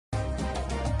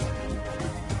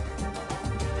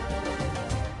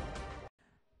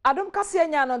Adom Kasee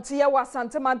nyanonte ye wa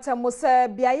Asante Mantemu se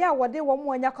biaya wode wo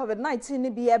mo anya Covid-19 ni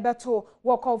bi ebeto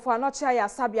wo konfo anoche ya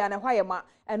sabia ne hwayema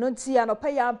eno nti ya no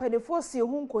paya mpanifo si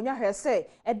hu nkonya hwese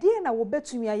ede na wo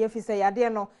betumi aye fise yade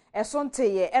no eso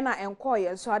nteye ena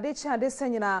enkoye nso ade chi ade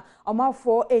sanyina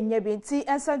omafo enya bi nti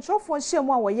ensantrofo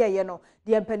nhyiemu a wo yeye no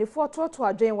de mpanifo toto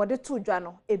adwen wode to dwa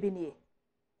no ebinie.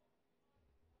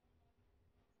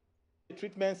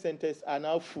 Treatment centers are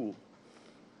now full.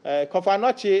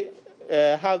 Kofanoche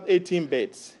have 18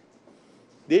 beds.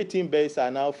 The 18 beds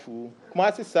are now full.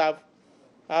 Kumasi South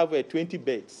have 20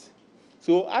 beds.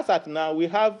 So as at now, we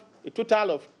have a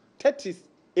total of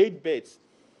 38 beds.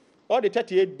 All the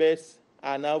 38 beds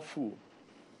are now full.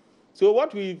 So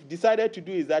what we've decided to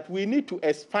do is that we need to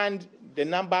expand the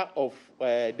number of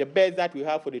the beds that we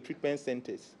have for the treatment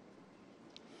centers.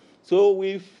 So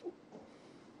we've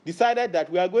decided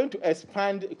that we are going to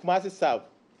expand Kumasi South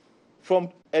from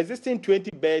existing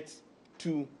 20 beds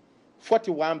to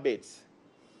 41 beds.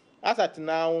 As at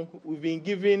now, we've been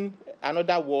given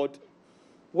another ward.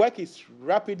 Work is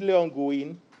rapidly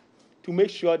ongoing to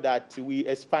make sure that we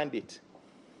expand it.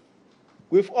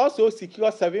 We've also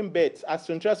secured 7 beds at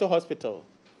Central Hospital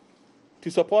to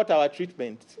support our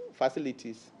treatment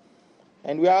facilities.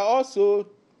 And we are also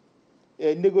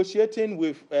negotiating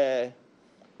with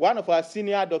one of our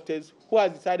senior doctors who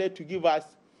has decided to give us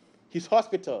his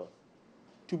hospital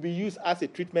to be used as a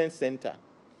treatment center.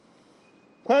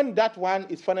 When that one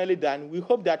is finally done, we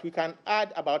hope that we can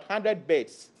add about 100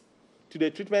 beds to the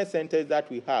treatment centers that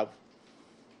we have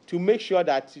to make sure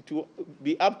that it will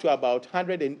be up to about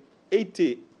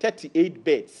 38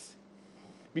 beds.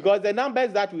 Because the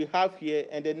numbers that we have here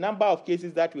and the number of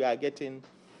cases that we are getting,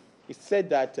 it's said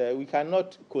that we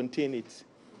cannot contain it.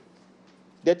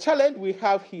 The challenge we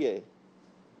have here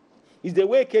is the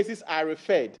way cases are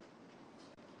referred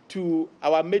to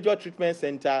our major treatment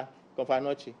center,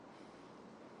 Kofanoche.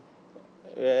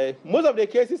 Most of the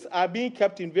cases are being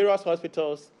kept in various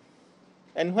hospitals,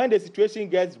 and when the situation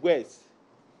gets worse,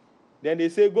 then they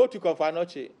say, go to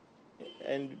Kofanoche.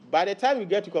 And by the time you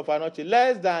get to Kofanoche,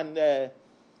 less than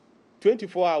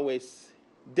 24 hours,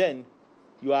 then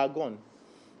you are gone.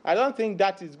 I don't think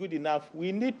that is good enough.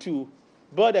 We need to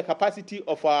build the capacity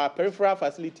of our peripheral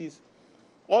facilities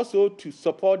also to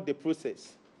support the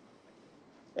process.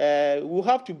 We'll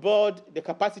have to build the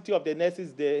capacity of the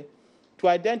nurses there to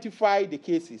identify the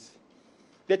cases.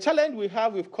 The challenge we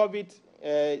have with COVID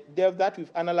deaths that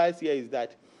we've analyzed here is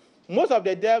that most of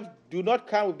the deaths do not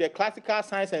come with the classical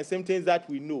signs and symptoms that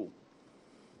we know.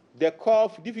 The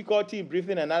cough, difficulty in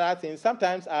breathing, and other things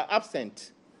sometimes are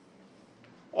absent.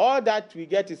 All that we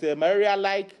get is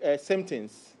malaria-like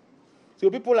symptoms. So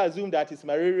people assume that it's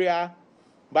malaria.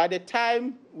 By the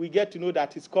time we get to know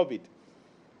that it's COVID,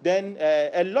 then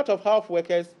a lot of health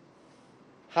workers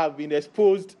have been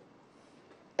exposed.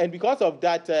 And because of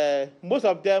that, most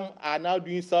of them are now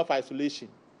doing self-isolation.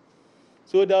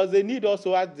 So there's a need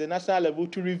also at the national level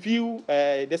to review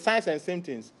the signs and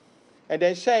symptoms and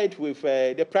then share it with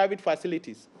the private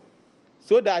facilities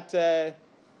so that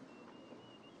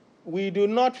we do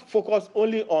not focus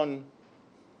only on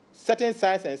certain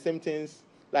signs and symptoms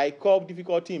like cough,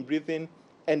 difficulty in breathing,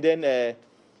 and then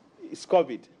it's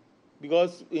COVID.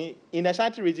 Because in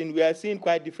Asante Region, we are seeing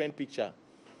quite different picture.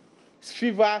 It's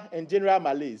fever and general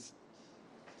malaise.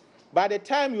 By the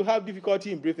time you have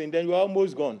difficulty in breathing, then you're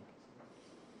almost gone.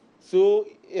 So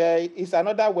it's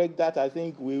another work that I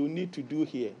think we will need to do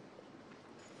here.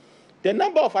 The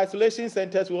number of isolation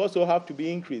centers will also have to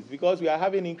be increased because we are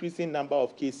having an increasing number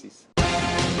of cases.